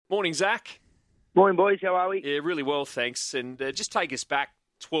Morning, Zac. Morning, boys. How are we? Yeah, really well, thanks. And just take us back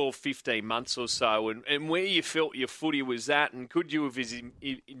 12, 15 months or so and where you felt your footy was at, and could you have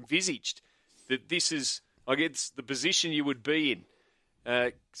envisaged that this is, I guess, the position you would be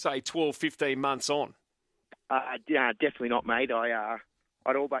in, say, 12, 15 months on? Yeah, definitely not, mate.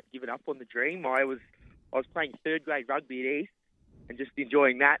 I'd all but given up on the dream. I was playing third grade rugby at East and just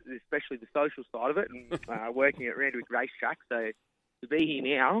enjoying that, especially the social side of it, and working at Randwick Racetrack. So to be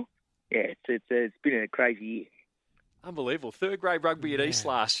here now, yeah, it's been a crazy year. Unbelievable. Third grade rugby at East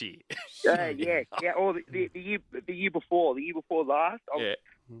last year. Yeah. Or the year before last. I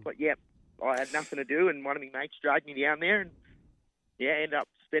had nothing to do, and one of my mates dragged me down there, and ended up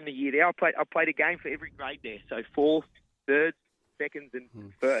spending a year there. I played a game for every grade there, so fourth, third, seconds,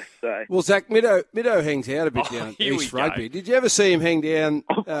 and first. So. Well, Zac, Middo hangs out a bit down East Rugby. Did you ever see him hang down?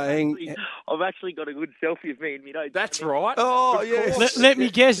 I've actually got a good selfie of me and Middo. That's right. Oh, yes. Let me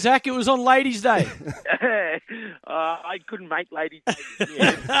guess, Zac, it was on Ladies' Day. I couldn't make Ladies' Day.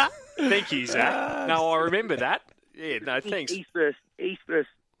 Yeah. Thank you, Zac. No, I remember that. Yeah, no, thanks. East versus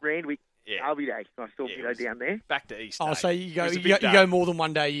Randwick. Yeah, Derby Day. I saw Middo down there. Back to East. Oh, so you go more than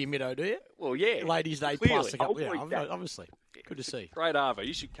one day a year, Middo, do you? Well, yeah. Ladies' Day clearly. plus a couple. Yeah, obviously. Good to see. Great Arvo.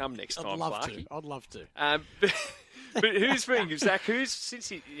 You should come next time, Clarky. I'd love to. But who's been, Zac,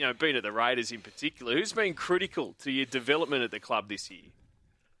 since you been at the Raiders in particular, who's been critical to your development at the club this year?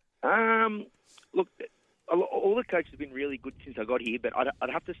 Look, all the coaches have been really good since I got here, but I'd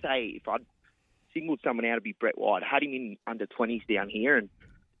have to say if I'd singled someone out, it'd be Brett White. I had him in under-20s down here, and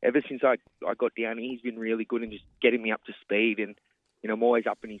ever since I got down here, he's been really good in just getting me up to speed. And, I'm always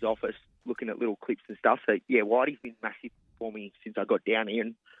up in his office looking at little clips and stuff. So, yeah, Whitey's been massive for me since I got down here.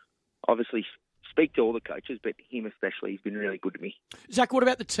 And obviously speak to all the coaches, but him especially, he's been really good to me. Zac, what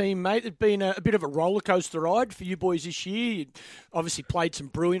about the team, mate? It's been a bit of a rollercoaster ride for you boys this year. You obviously played some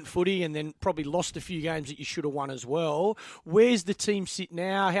brilliant footy and then probably lost a few games that you should have won as well. Where's the team sit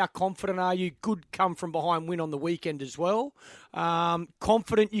now? How confident are you? Good come from behind win on the weekend as well.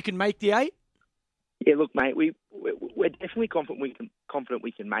 Confident you can make the 8? Yeah, look, mate, we're definitely confident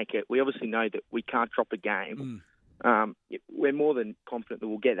we can make it. We obviously know that we can't drop a game. We're more than confident that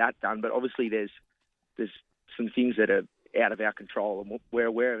we'll get that done, but obviously there's some things that are out of our control, and we're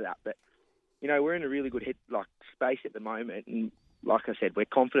aware of that. But we're in a really good space at the moment, and like I said, we're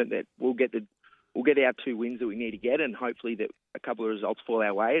confident that we'll get our 2 wins that we need to get, and hopefully that a couple of results fall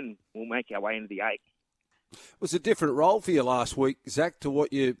our way, and we'll make our way into the 8. It was a different role for you last week, Zac, to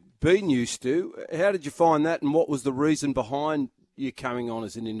what you've been used to. How did you find that, and what was the reason behind you coming on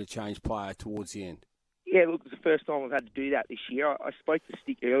as an interchange player towards the end? Yeah, look, it's the first time I've had to do that this year. I spoke to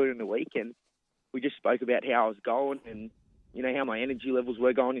Stick earlier in the week, and we just spoke about how I was going and, how my energy levels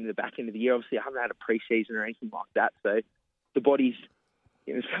were going in the back end of the year. Obviously, I haven't had a pre-season or anything like that, so the body's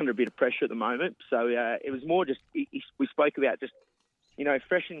under a bit of pressure at the moment. So it was more just, we spoke about just,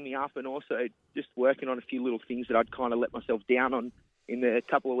 freshening me up and also just working on a few little things that I'd kind of let myself down on in the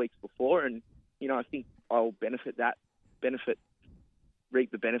couple of weeks before. And, I think I'll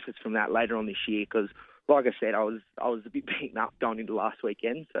reap the benefits from that later on this year because, like I said, I was a bit beaten up going into last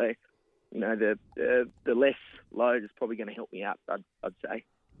weekend. So, the less load is probably going to help me out, I'd say.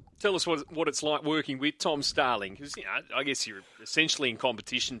 Tell us what it's like working with Tom Starling, because I guess you're essentially in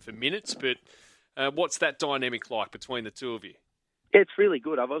competition for minutes, but what's that dynamic like between the two of you? Yeah, it's really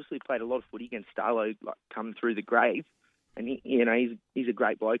good. I've obviously played a lot of footy against Starlo, coming through the grave, and he's a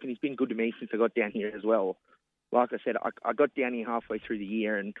great bloke, and he's been good to me since I got down here as well. Like I said, I got down here halfway through the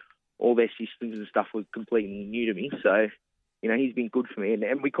year, and all their systems and stuff was completely new to me. So, he's been good for me,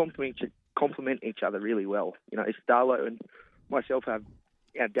 and we complement each other really well. Starlo and myself our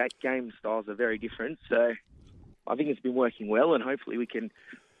game styles are very different, so I think it's been working well, and hopefully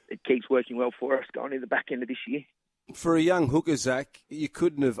it keeps working well for us going into the back end of this year. For a young hooker, Zac, you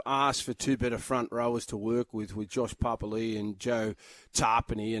couldn't have asked for 2 better front rowers to work with Josh Papali and Joe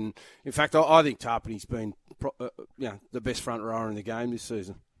Tarpany. And in fact, I think Tarpany's been the best front rower in the game this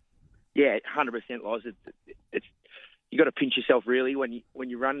season. Yeah, 100%, Loz. It's you got to pinch yourself really when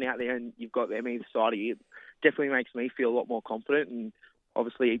you run out there and you've got them either side of you. It definitely makes me feel a lot more confident, and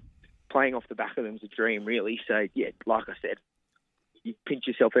obviously playing off the back of them is a dream, really. So yeah, like I said, you pinch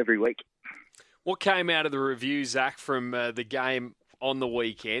yourself every week. What came out of the review, Zac, from the game on the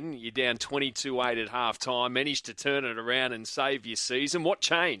weekend? You're down 22-8 at half-time, managed to turn it around and save your season. What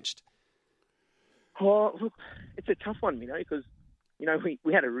changed? Oh, look, it's a tough one, because,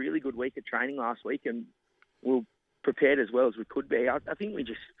 we had a really good week of training last week and we were prepared as well as we could be. I think we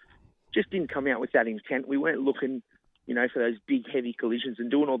just didn't come out with that intent. We weren't looking, for those big, heavy collisions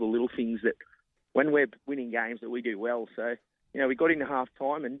and doing all the little things that when we're winning games that we do well. So, we got into half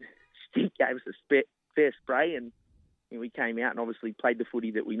time and Stink gave us a fair spray, and we came out and obviously played the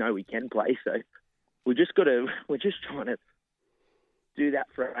footy that we know we can play. So we're just trying to do that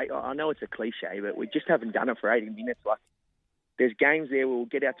for I know it's a cliche, but we just haven't done it for 80 minutes. Like, there's games there where we'll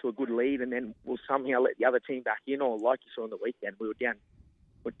get out to a good lead and then we'll somehow let the other team back in, or like you saw on the weekend, we were down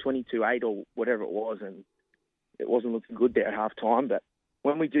with 22-8 or whatever it was, and it wasn't looking good there at half time. But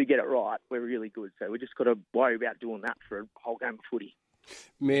when we do get it right, we're really good. So we just got to worry about doing that for a whole game of footy.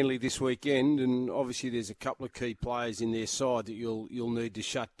 Manly this weekend, and obviously there's a couple of key players in their side that you'll need to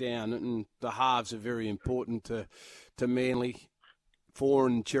shut down, and the halves are very important to Manly. Four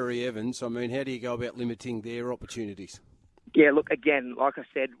and Cherry Evans. I mean, how do you go about limiting their opportunities? Yeah, look, again, like I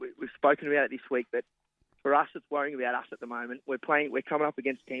said, we've spoken about it this week, but for us, it's worrying about us at the moment. We're coming up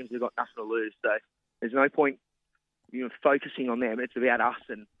against teams who've got nothing to lose, so there's no point focusing on them. It's about us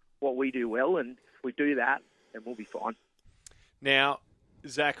and what we do well, and if we do that, then we'll be fine. Now,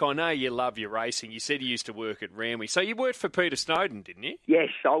 Zac, I know you love your racing. You said you used to work at Ramsey. So you worked for Peter Snowden, didn't you? Yes,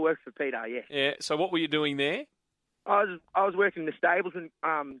 I worked for Peter, yes. Yeah, so what were you doing there? I was working in the stables and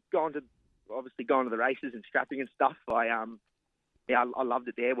going to the races and strapping and stuff. I loved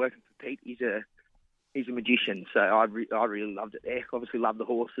it there, working for Pete. He's a magician, so I really loved it there. Obviously loved the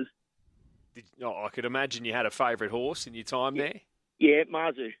horses. I could imagine you had a favourite horse in your time there? Yeah,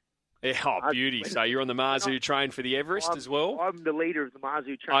 Marzu. Yeah, beauty. So you're on the Marzu train for the Everest as well? I'm the leader of the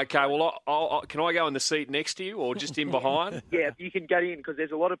Marzu train. Okay, well, can I go in the seat next to you or just in behind? Yeah, you can get in because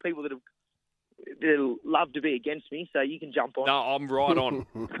there's a lot of people that'll love to be against me, so you can jump on. No, I'm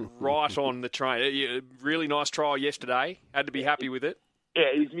right on the train. Really nice trial yesterday. Had to be happy with it.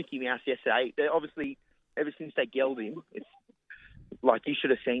 Yeah, he was Mickey Mouse yesterday. Obviously, ever since they gelled him, it's like you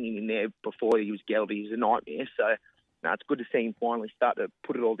should have seen him in there before he was gelled. He was a nightmare, so... No, it's good to see him finally start to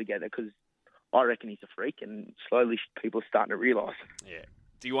put it all together because I reckon he's a freak and slowly people are starting to realise. Yeah.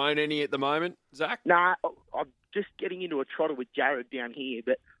 Do you own any at the moment, Zac? Nah, I'm just getting into a trotter with Jared down here,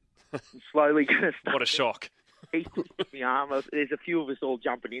 but I'm slowly going to start. What a shock. He's pushing my arm. There's a few of us all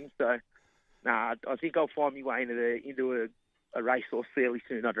jumping in, so I think I'll find my way into a racehorse fairly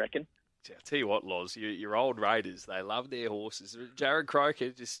soon, I'd reckon. I'll tell you what, Loz, your old Raiders, they love their horses. Jared Croker,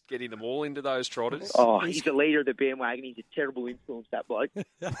 just getting them all into those trotters. Oh, he's the leader of the bandwagon. He's a terrible influence, that bloke.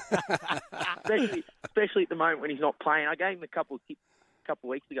 especially at the moment when he's not playing. I gave him a couple of tips a couple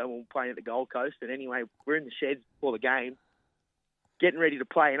of weeks ago when we were playing at the Gold Coast. And anyway, we're in the sheds before the game, getting ready to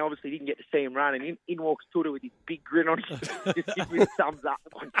play, and obviously didn't get to see him run. And in walks Tuda with his big grin on his face, just gives me a thumbs up.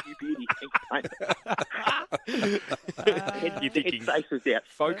 You beauty. You're thinking, face was out.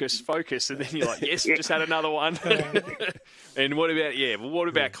 Focus, and then you're like, yes, just had another one. And what about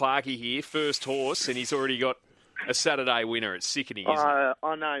Clarkey here, first horse, and he's already got a Saturday winner. It's sickening, isn't it?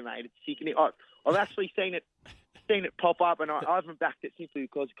 I know, mate. It's sickening. I've actually seen it pop up, and I haven't backed it simply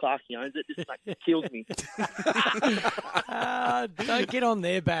because Clarkey owns it. It just kills me. Don't get on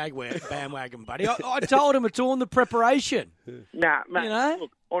their bandwagon, buddy. I told him it's all in the preparation. Nah, mate.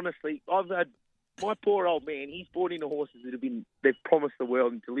 Look, honestly, I've had my poor old man. He's bought into horses they've promised the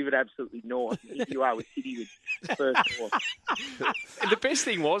world and delivered absolutely naught. Here you are with City with first horse. And the best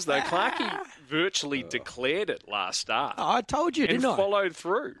thing was though, Clarkey virtually declared it last start. I told you, didn't I? And followed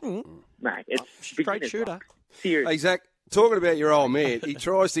through. Mm-hmm. Mate, it's straight shooter. Seriously. Hey, Zac, talking about your old man, he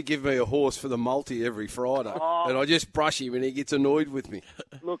tries to give me a horse for the multi every Friday, and I just brush him and he gets annoyed with me.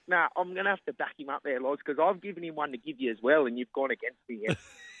 Look, I'm going to have to back him up there, Loz, because I've given him one to give you as well, and you've gone against me here.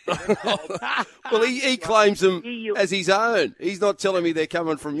 Well, he claims them as his own. He's not telling me they're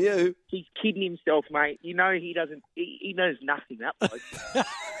coming from you. He's kidding himself, mate. You know he doesn't. He knows nothing, that bloke.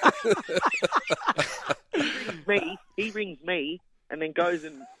 He rings me and then goes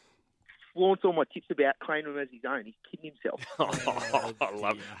and flaunts all my tips about claiming them as his own. He's kidding himself. I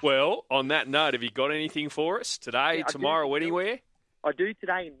love it. Well, on that note, have you got anything for us today, tomorrow, anywhere? I do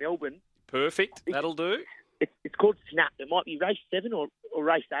today in Melbourne. Perfect. That'll do. It's called Snap. It might be race 7 or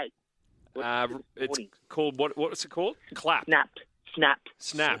race 8. It's called, what's it called? Clap.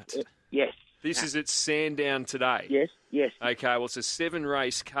 Snapped. Yes. This is at Sandown today. Yes. Okay, well, it's a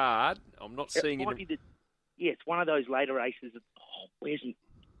 7-race card. I'm not seeing it. It's one of those later races. Where's it?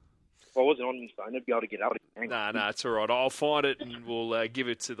 If I wasn't on my phone, I'd be able to get out of it. No, it's all right. I'll find it and we'll give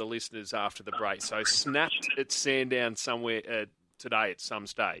it to the listeners after the break. So Snapped at Sandown somewhere today at some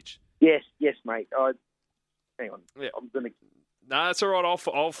stage. Yes, mate. Hang on. Yeah. I'm going to... No, it's all right.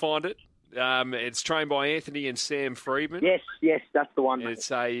 I'll find it. It's trained by Anthony and Sam Friedman. Yes, that's the one. Mate. It's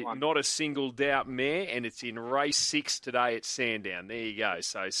not a single doubt mare, and it's in race 6 today at Sandown. There you go.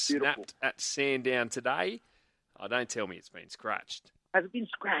 So Snapped at Sandown today. Don't tell me it's been scratched. Has it been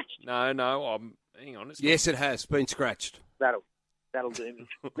scratched? No. Hang on. Yes, it has been scratched. That'll do me.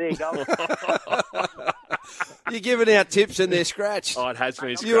 There you go. You're giving out tips and they're scratched. Oh, it has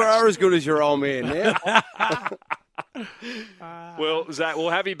been scratched. You are as good as your old man now. Well, Zach, we'll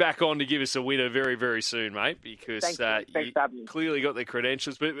have you back on to give us a winner very, very soon, mate, because Thanks you clearly got the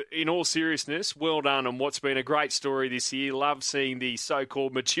credentials. But in all seriousness, well done on what's been a great story this year. Love seeing the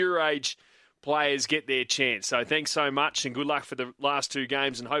so-called mature age players get their chance. So thanks so much and good luck for the last 2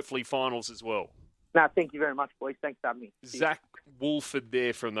 games and hopefully finals as well. No, thank you very much, boys. Thanks for having me. Zac Woolford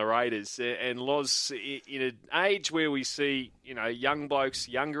there from the Raiders. And Loz, in an age where we see, young blokes,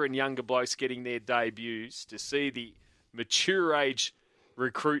 younger and younger blokes getting their debuts, to see the mature age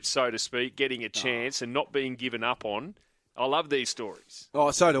recruits, so to speak, getting a chance and not being given up on, I love these stories.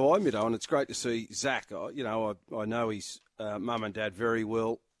 Oh, so do I, Mido, and it's great to see Zac. I know his mum and dad very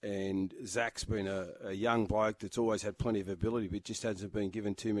well, and Zac's been a young bloke that's always had plenty of ability, but just hasn't been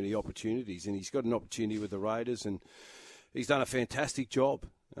given too many opportunities. And he's got an opportunity with the Raiders, and he's done a fantastic job.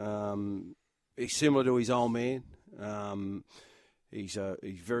 He's similar to his old man. He's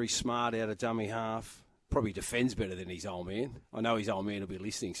very smart out of dummy half. Probably defends better than his old man. I know his old man will be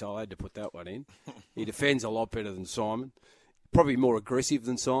listening, so I had to put that one in. He defends a lot better than Simon. Probably more aggressive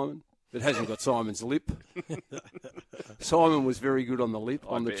than Simon, but hasn't got Simon's lip. Simon was very good on the lip,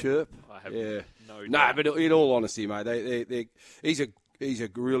 on the chirp. I have no doubt. No, but in all honesty, mate, he's a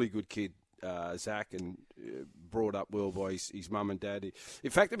really good kid, Zac, and brought up well by his mum and dad.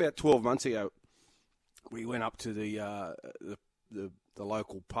 In fact, about 12 months ago, we went up to the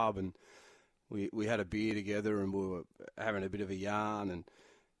local pub and we had a beer together and we were having a bit of a yarn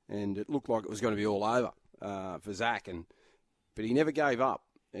and it looked like it was going to be all over for Zac, but he never gave up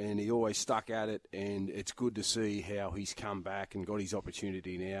and he always stuck at it, and it's good to see how he's come back and got his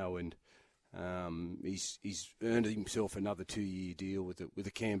opportunity now, and he's earned himself another 2-year deal with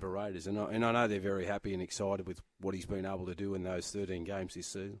the Canberra Raiders, and I know they're very happy and excited with what he's been able to do in those 13 games this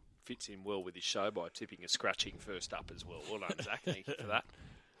season. Fits in well with his show by tipping a scratching first up as well. Well done, Zac. Thank you for that.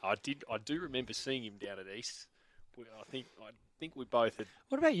 I do remember seeing him down at East. I think we both had.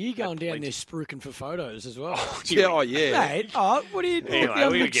 What about you going down there spruiking for photos as well? Yeah, Mate, what do you do? Anyway, You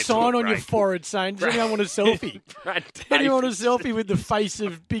have a big sign on your forehead saying, does anyone want a selfie? Anyone want a selfie with the face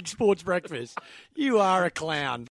of Big Sports Breakfast? You are a clown.